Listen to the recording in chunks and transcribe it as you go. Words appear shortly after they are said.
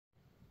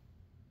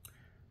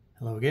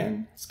Hello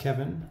again, it's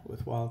Kevin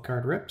with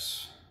Wildcard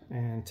Rips,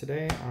 and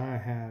today I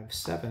have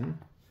 7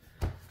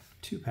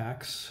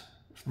 2-packs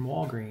from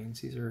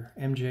Walgreens. These are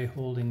MJ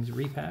Holdings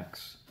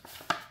repacks.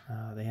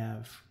 They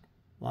have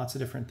lots of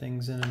different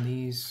things in them.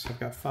 These, I've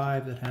got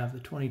 5 that have the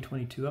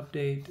 2022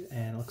 update,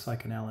 and it looks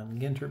like an Allen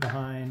Ginter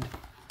behind.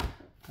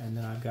 And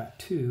then I've got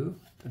 2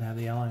 that have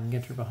the Allen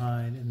Ginter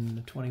behind and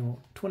the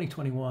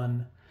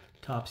 2021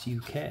 Topps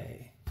UK.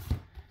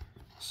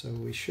 So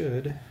we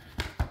should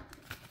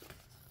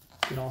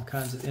get all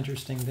kinds of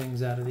interesting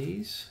things out of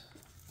these.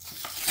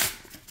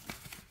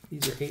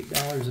 These are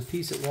 $8 a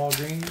piece at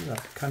Walgreens.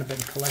 I've kind of been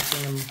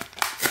collecting them.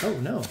 Oh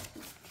no,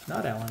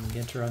 not Allen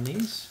Ginter on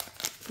these.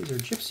 These are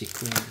Gypsy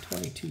Queen,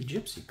 22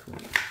 Gypsy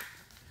Queen.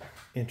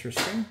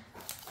 Interesting.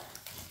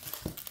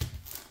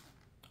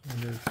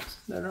 Wonder if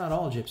they're not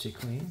all Gypsy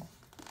Queen.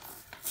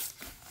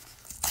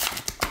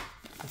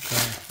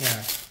 Okay,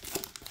 yeah.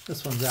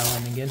 This one's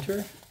Allen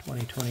Ginter,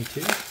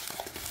 2022.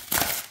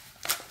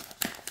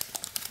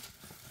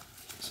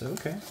 So,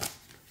 okay.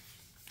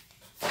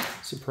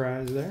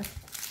 Surprise there.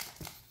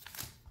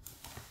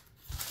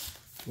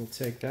 We'll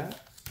take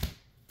that.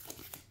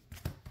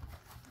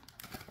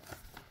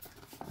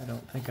 I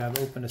don't think I've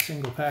opened a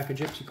single pack of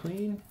Gypsy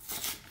Queen.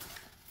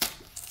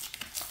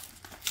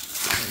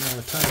 Don't know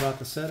a ton about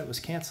the set. It was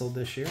canceled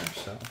this year,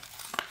 so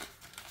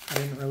I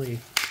didn't really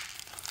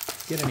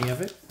get any of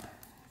it.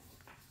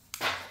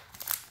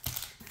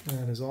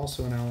 That is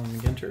also an Allen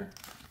Ginter.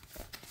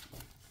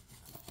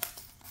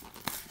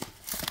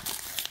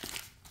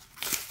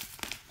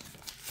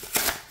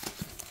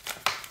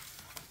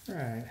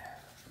 Alright,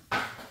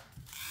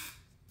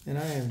 and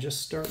I am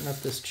just starting up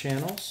this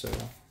channel, so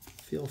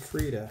feel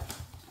free to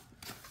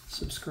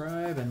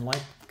subscribe and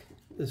like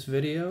this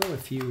video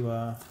if you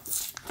want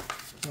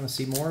to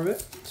see more of it.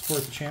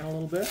 Support the channel a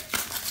little bit.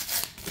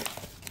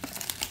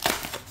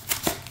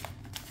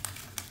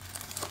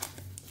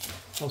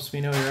 Helps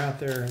me know you're out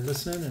there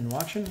listening and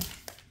watching.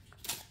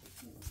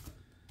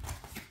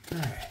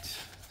 Alright,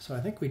 so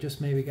I think we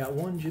just maybe got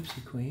one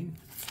Gypsy Queen,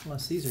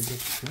 unless these are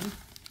Gypsy Queen.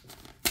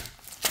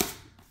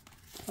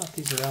 I thought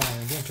these are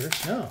Allen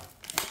Ginters. No,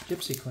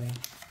 Gypsy Queen.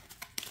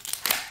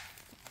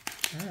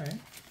 Alright.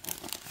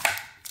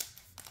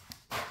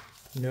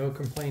 No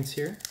complaints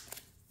here.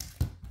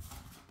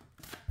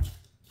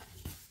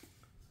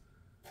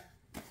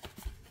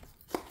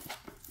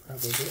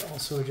 Probably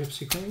also a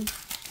Gypsy Queen.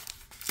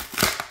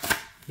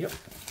 Yep.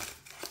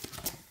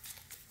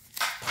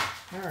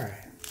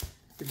 Alright.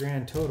 The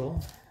grand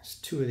total is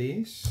 2 of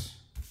these.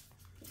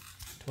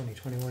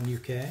 2021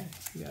 UK.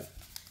 You got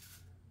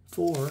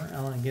 4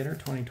 Allen Ginter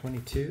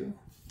 2022,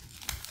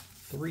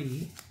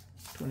 3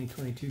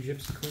 2022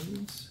 Gypsy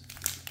Queens,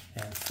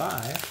 and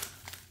 5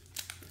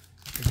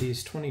 of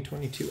these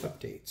 2022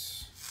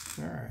 updates.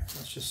 Alright,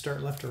 let's just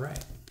start left to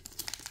right.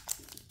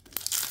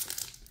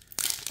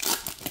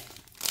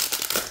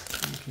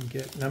 You can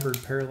get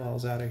numbered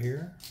parallels out of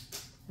here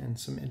and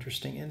some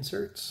interesting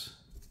inserts.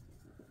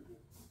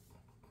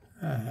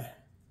 Alright,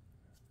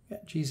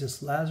 got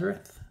Jesus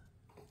Lazarus.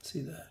 Let's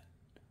see the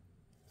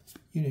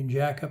Union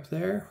Jack up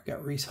there. We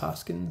got Reese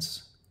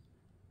Hoskins,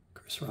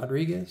 Chris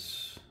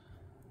Rodriguez,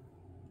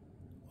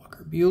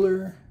 Walker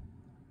Buehler,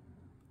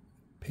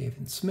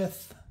 Pavin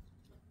Smith.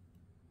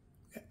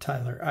 We got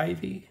Tyler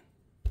Ivey.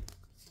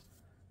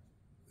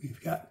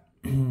 We've got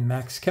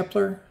Max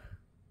Kepler.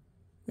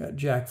 We got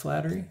Jack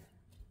Flattery.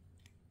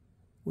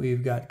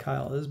 We've got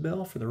Kyle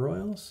Isbell for the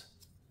Royals.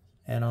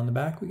 And on the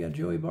back we got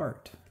Joey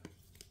Bart.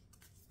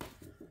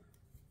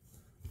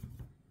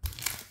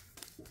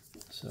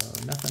 So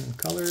nothing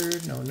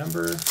colored, no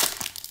number. Let's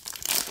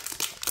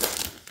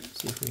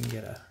see if we can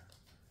get a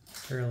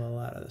parallel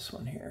out of this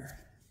one here.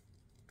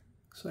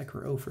 Looks like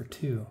we're 0 for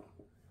 2.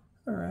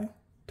 All right.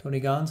 Tony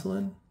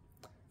Gonsolin,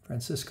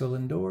 Francisco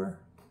Lindor,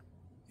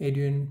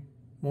 Adrian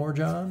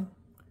Morejon,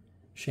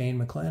 Shane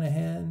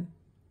McClanahan,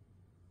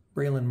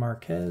 Braylon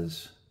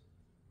Marquez,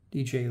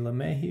 DJ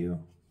LeMahieu,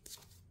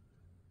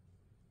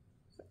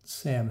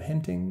 Sam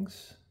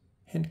Hentges,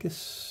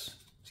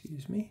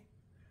 excuse me,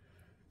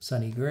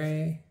 Sonny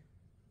Gray,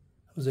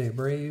 Jose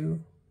Abreu,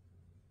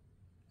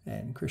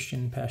 and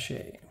Christian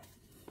Pache.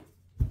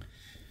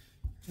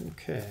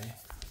 Okay,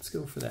 let's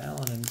go for the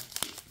Allen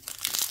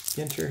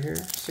Ginter here.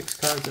 6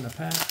 cards in a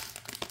pack.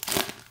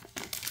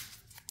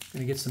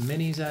 Gonna get some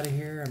minis out of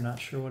here. I'm not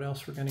sure what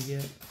else we're gonna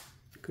get.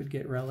 Could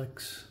get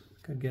relics,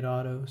 could get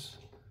autos.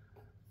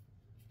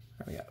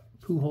 We got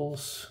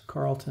Pujols,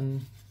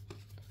 Carlton,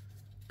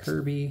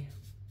 Kirby,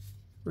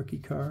 rookie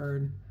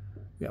card.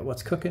 We got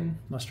What's Cooking,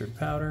 Mustard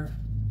Powder.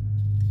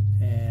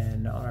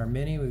 And on our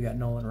mini, we've got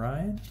Nolan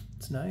Ryan.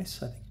 It's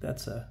nice. I think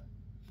that's a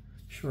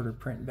shorter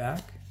print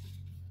back.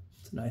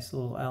 It's a nice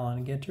little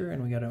Allen Ginter.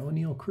 And we got an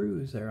O'Neal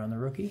Cruz there on the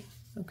rookie.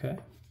 Okay.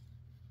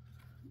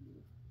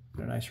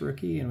 Got a nice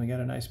rookie, and we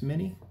got a nice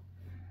mini.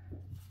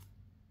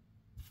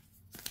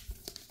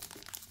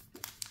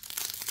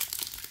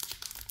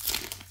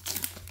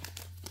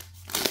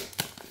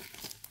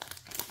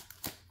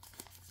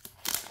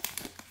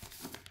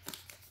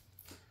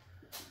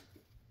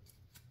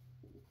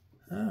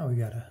 Oh, we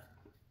got a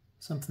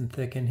something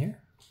thick in here,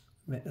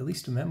 at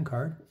least a mem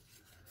card.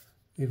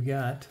 We've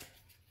got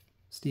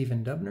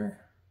Stephen Dubner,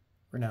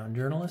 renowned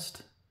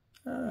journalist.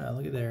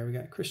 Look at there, we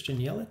got Christian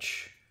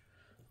Yelich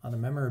on the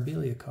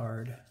memorabilia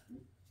card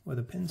with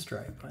a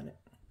pinstripe on it,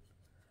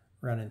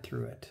 running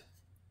through it.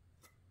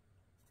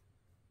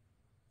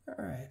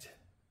 All right,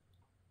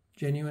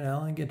 genuine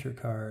Allen Ginter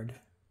card.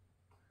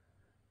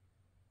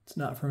 It's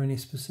not from any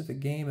specific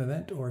game,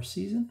 event, or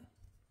season,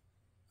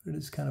 but it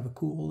is kind of a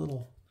cool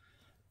little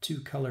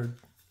two-colored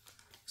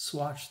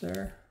swatch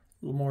there.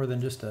 A little more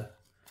than just a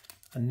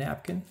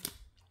napkin.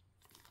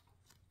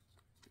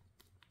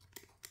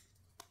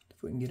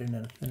 If we can get it in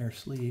a thinner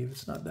sleeve,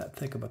 it's not that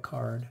thick of a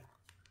card.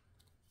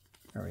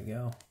 There we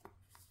go.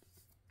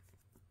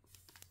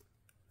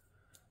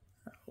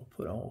 We'll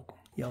put old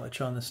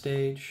Yelich on the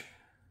stage.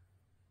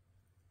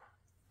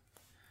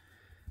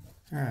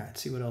 All right,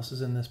 see what else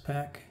is in this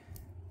pack.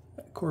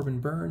 Corbin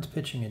Burns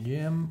pitching a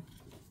gym.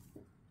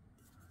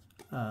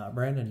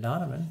 Brandon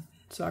Donovan,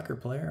 soccer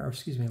player, or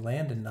excuse me,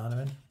 Landon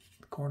Donovan.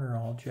 The corner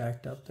all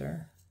jacked up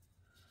there.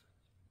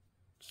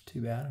 It's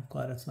too bad. I'm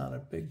glad it's not a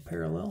big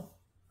parallel.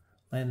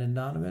 Landon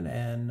Donovan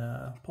and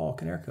Paul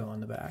Konerko on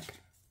the back.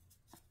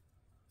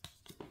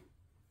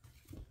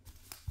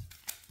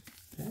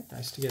 Okay,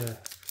 nice to get a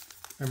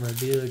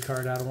memorabilia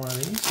card out of one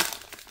of these.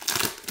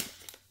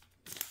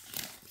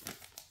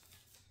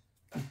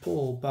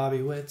 Pull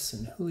Bobby Witts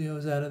and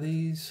Julio's out of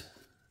these.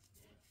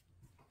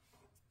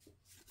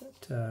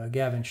 Got,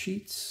 Gavin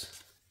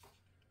Sheets,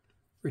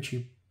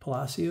 Richie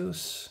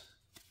Palacios.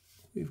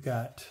 We've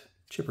got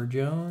Chipper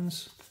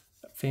Jones,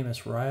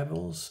 famous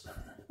rivals,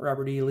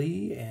 Robert E.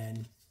 Lee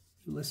and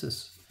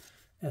Ulysses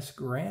S.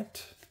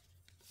 Grant.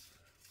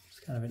 It's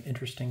kind of an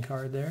interesting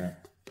card there.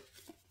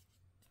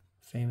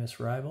 Famous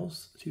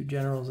rivals, two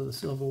generals of the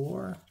Civil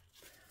War.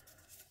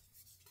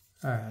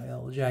 All right, a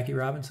little Jackie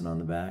Robinson on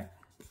the back.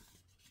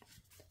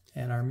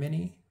 And our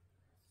mini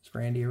is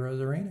Randy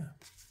Arozarena.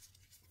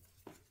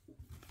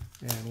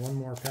 And one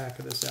more pack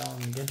of this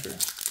Allen Ginter.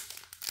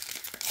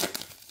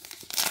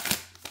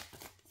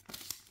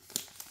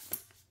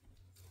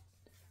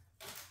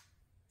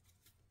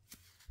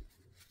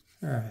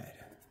 All right.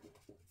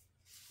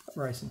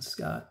 Bryson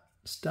Stott,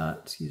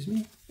 excuse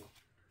me.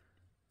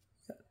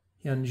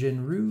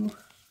 Hyunjin Ryu.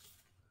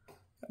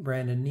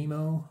 Brandon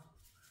Nemo.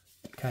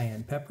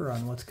 Cayenne Pepper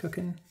on What's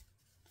Cooking.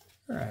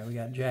 All right, we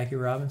got Jackie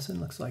Robinson.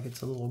 Looks like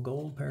it's a little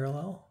gold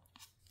parallel.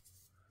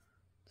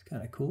 It's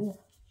kind of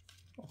cool.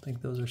 I don't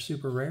think those are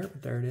super rare,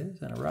 but there it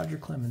is. And a Roger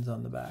Clemens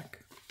on the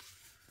back.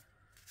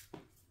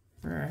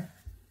 All right.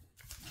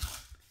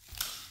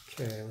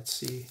 Okay, let's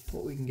see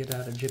what we can get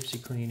out of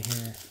Gypsy Queen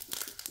here.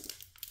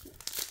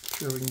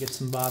 Sure we can get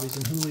some Bobbies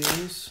and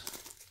Julios.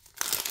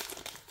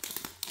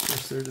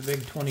 Guess there's a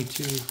big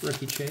 22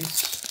 rookie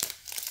chase.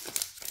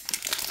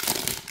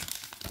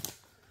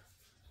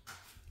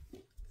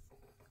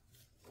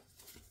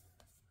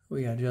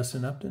 We got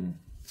Justin Upton.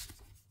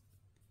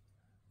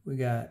 We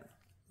got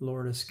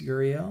Lourdes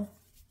Gurriel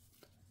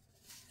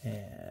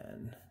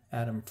and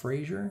Adam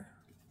Frazier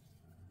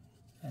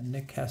and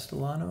Nick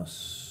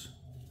Castellanos,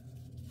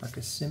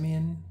 Marcus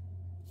Simeon,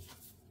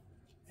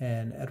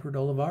 and Edward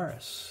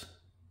Olivares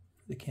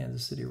for the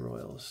Kansas City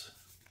Royals.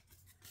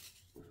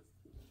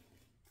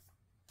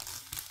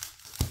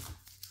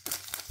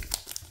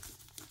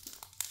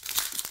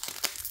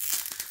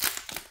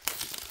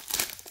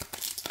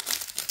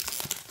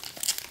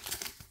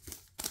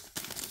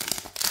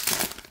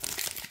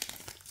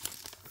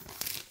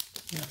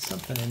 Got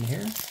something in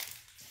here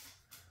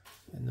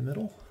in the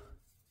middle.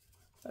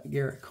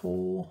 Garrett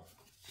Cole,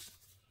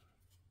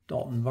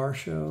 Dalton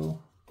Varsho,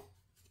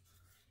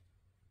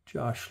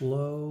 Josh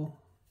Lowe.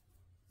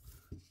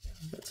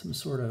 Got some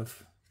sort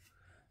of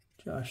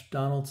Josh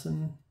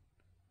Donaldson,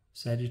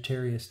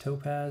 Sagittarius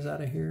Topaz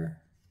out of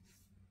here.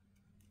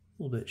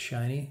 A little bit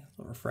shiny,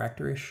 a little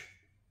refractorish.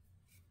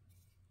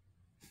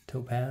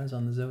 Topaz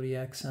on the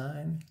zodiac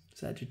sign,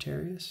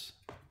 Sagittarius.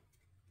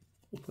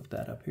 We'll put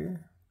that up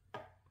here.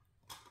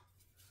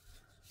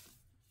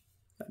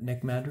 Got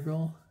Nick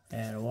Madrigal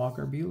and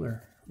Walker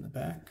Buehler on the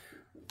back.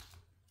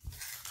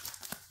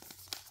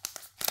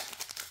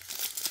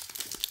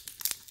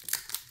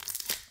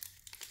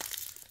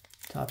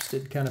 Topps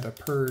did kind of a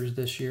purge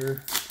this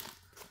year.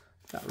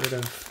 Got rid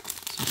of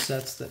some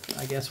sets that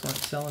I guess weren't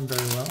selling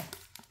very well.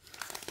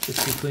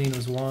 Gypsy Queen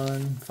was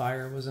one,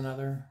 Fire was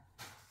another.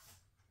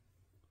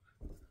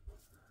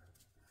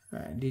 All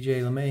right,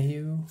 DJ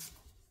LeMahieu.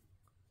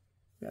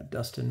 Got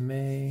Dustin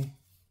May,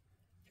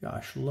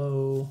 Josh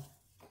Lowe,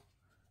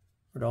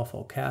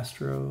 Rodolfo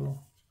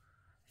Castro,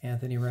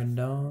 Anthony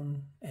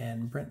Rendon,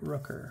 and Brent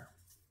Rooker.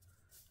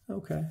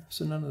 Okay,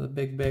 so none of the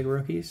big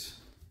rookies.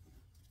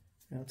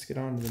 Now let's get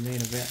on to the main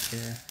event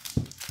here.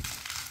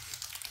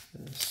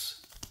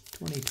 This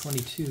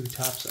 2022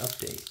 Topps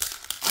update.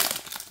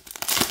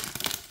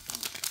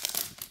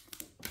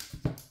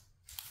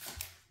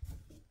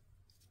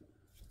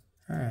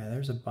 All right,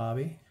 there's a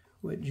Bobby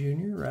Witt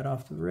Jr. right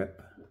off the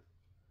rip.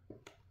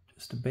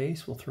 Just a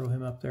base. We'll throw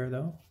him up there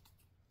though.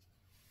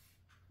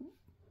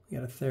 We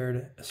got a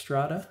third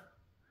Estrada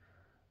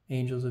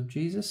Angel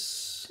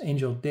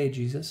Day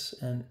Jesus,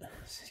 and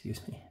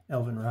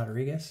Elvin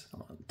Rodriguez.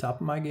 I'm on the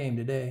top of my game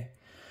today.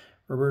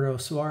 Roberto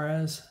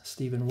Suarez,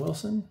 Steven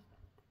Wilson,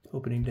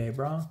 opening day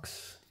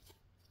Bronx,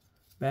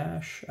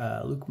 Bash,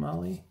 Luke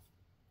Molly,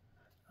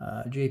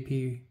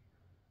 JP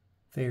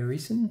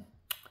Fairison,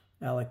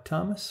 Alec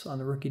Thomas on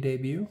the rookie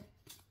debut,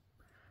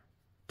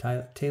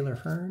 Taylor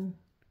Hearn,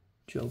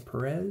 Joe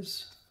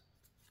Perez,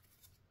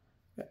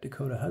 got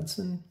Dakota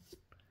Hudson,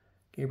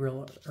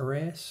 Gabriel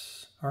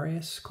Arias,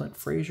 Clint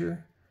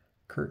Frazier,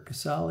 Kurt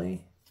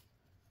Casale.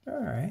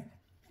 All right.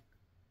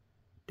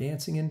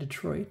 Dancing in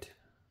Detroit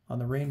on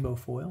the rainbow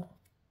foil,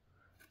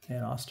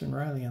 and Austin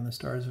Riley on the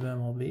Stars of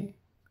MLB.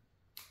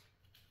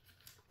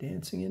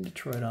 Dancing in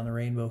Detroit on the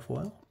rainbow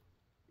foil.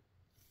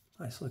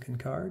 Nice looking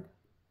card.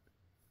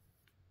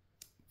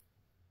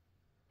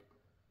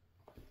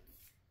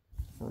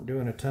 We're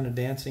doing a ton of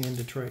dancing in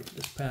Detroit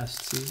this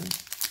past season.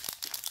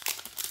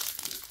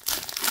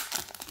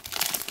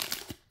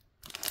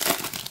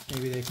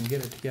 Maybe they can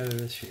get it together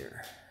this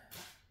year.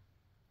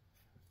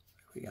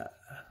 We got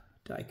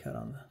a die cut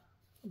on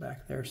the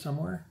back there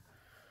somewhere.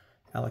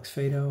 Alex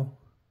Fado,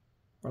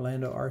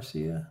 Orlando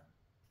Arcia,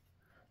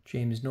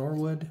 James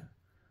Norwood,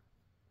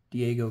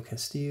 Diego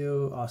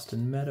Castillo,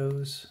 Austin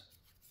Meadows,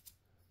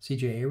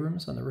 CJ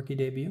Abrams on the rookie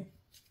debut,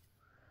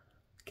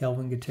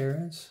 Kelvin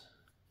Gutierrez,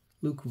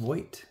 Luke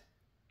Voigt,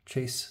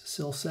 Chase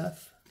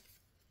Silseth,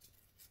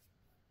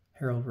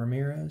 Harold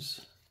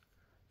Ramirez,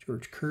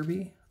 George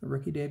Kirby, the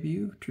rookie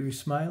debut, Drew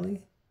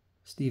Smiley,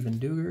 Stephen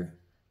Duger,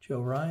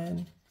 Joe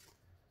Ryan,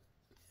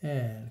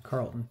 and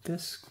Carlton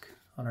Fisk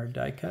on our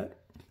die cut,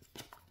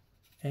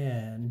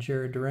 and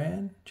Jaron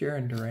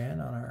Duran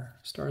on our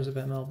Stars of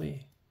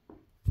MLB.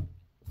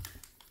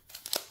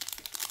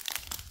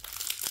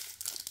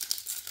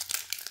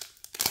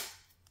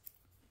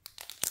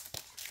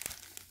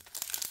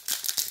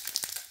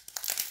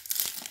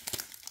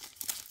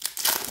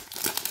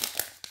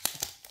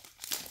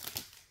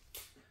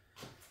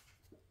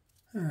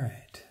 All right,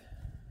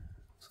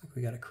 looks like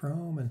we got a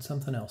chrome and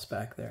something else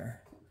back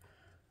there.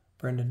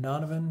 Brendan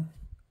Donovan,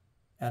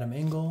 Adam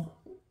Engel,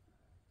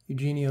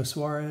 Eugenio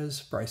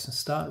Suarez, Bryson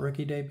Stott,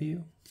 rookie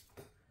debut,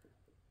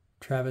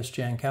 Travis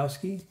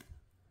Jankowski,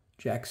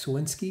 Jack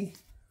Swinski,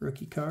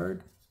 rookie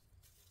card,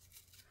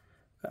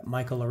 got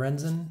Michael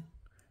Lorenzen,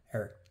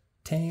 Eric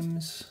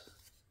Thames,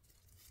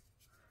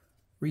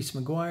 Reese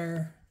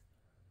McGuire,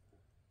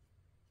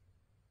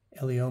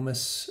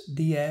 Eliomas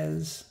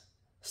Diaz,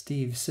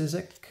 Steve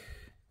Cizik,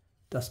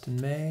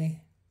 Dustin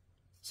May,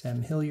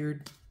 Sam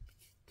Hilliard,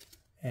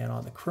 and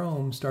on the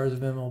chrome Stars of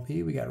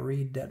MLB we got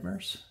Reed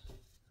Detmers,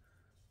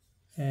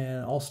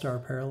 and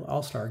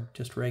All-Star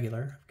just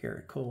regular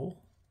Garrett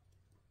Cole,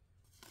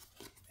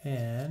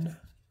 and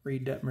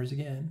Reed Detmers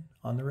again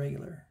on the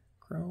regular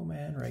chrome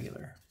and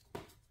regular,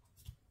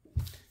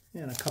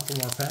 and a couple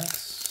more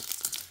packs.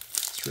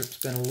 This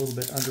rip's been a little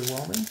bit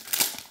underwhelming.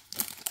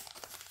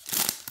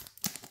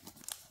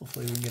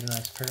 Hopefully we can get a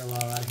nice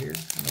parallel out of here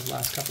in the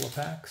last couple of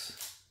packs.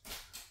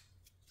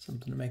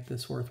 Something to make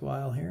this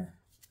worthwhile here.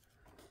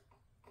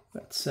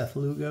 We've got Seth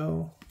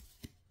Lugo,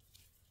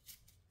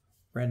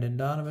 Brendan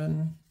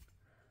Donovan,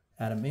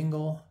 Adam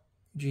Engel,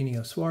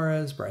 Eugenio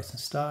Suarez, Bryson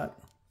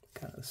Stott,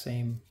 kind of the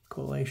same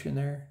collation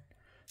there.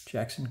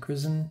 Jackson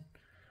Krisen,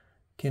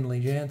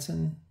 Kenley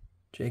Jansen,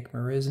 Jake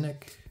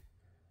Marisnik,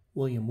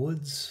 William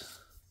Woods.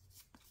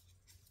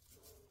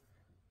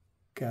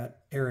 Got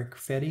Eric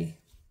Fetty,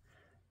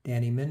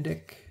 Danny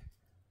Mendick,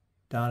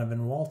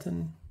 Donovan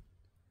Walton,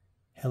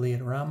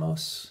 Elliot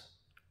Ramos,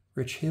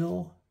 Rich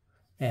Hill,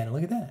 and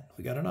look at that,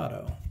 we got an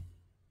auto.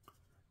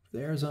 For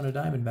the Arizona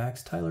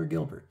Diamondbacks, Tyler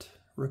Gilbert,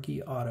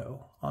 rookie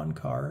auto, on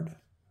card.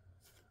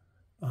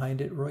 Behind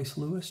it, Royce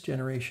Lewis,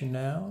 Generation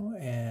Now,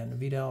 and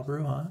Vidal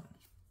Brujan.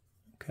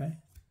 Okay.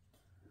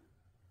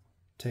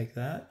 Take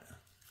that.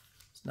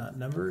 It's not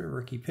numbered, a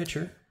rookie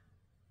pitcher.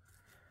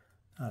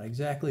 Not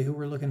exactly who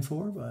we're looking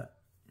for, but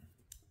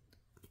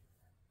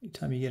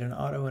anytime you get an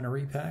auto and a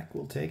repack,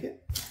 we'll take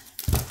it.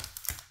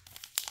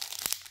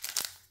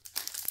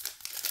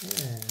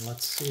 And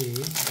let's see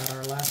about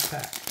our last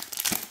pack.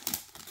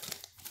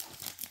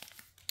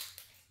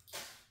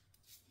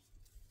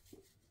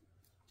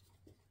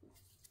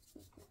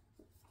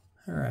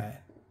 All right.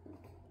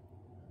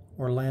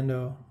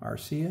 Orlando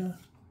Arcia,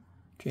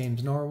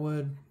 James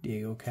Norwood,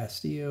 Diego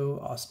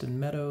Castillo, Austin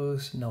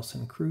Meadows,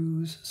 Nelson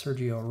Cruz,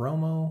 Sergio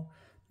Romo,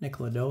 Nick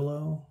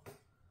Lodolo,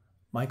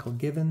 Michael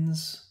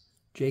Givens,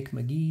 Jake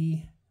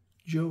McGee,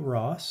 Joe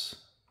Ross,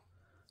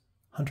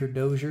 Hunter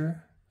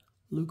Dozier,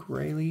 Luke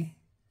Raley,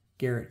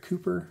 Garrett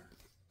Cooper,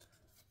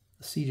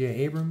 CJ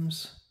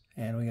Abrams,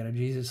 and we got a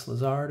Jesus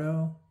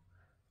Luzardo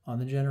on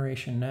the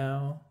Generation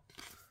Now,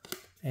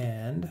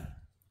 and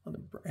on the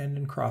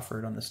Brandon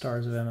Crawford on the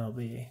Stars of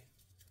MLB.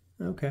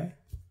 Okay.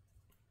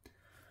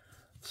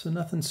 So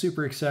nothing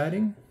super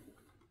exciting.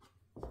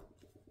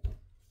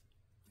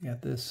 We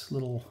got this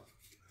little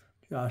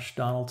Josh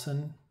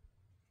Donaldson,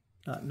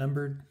 not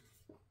numbered,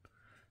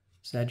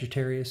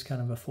 Sagittarius,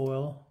 kind of a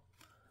foil.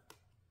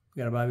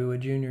 We got a Bobby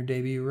Witt Jr.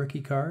 debut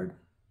rookie card.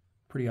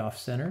 pretty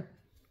off-centered.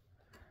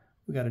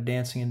 We got a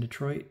Dancing in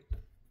Detroit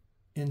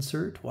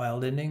insert,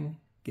 Wild Ending,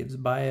 Gibbs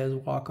Baez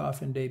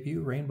walk-off and debut,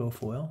 rainbow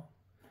foil.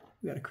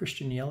 We got a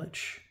Christian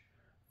Yelich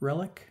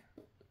Relic,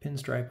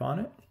 pinstripe on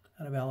it,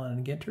 out of Allen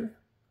and Ginter.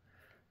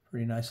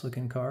 Pretty nice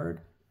looking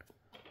card.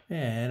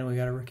 And we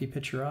got a rookie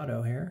pitcher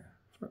auto here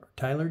for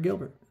Tyler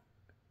Gilbert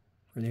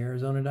for the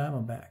Arizona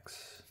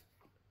Diamondbacks.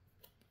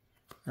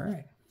 All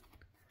right.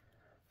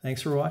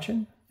 Thanks for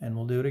watching, and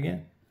we'll do it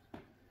again.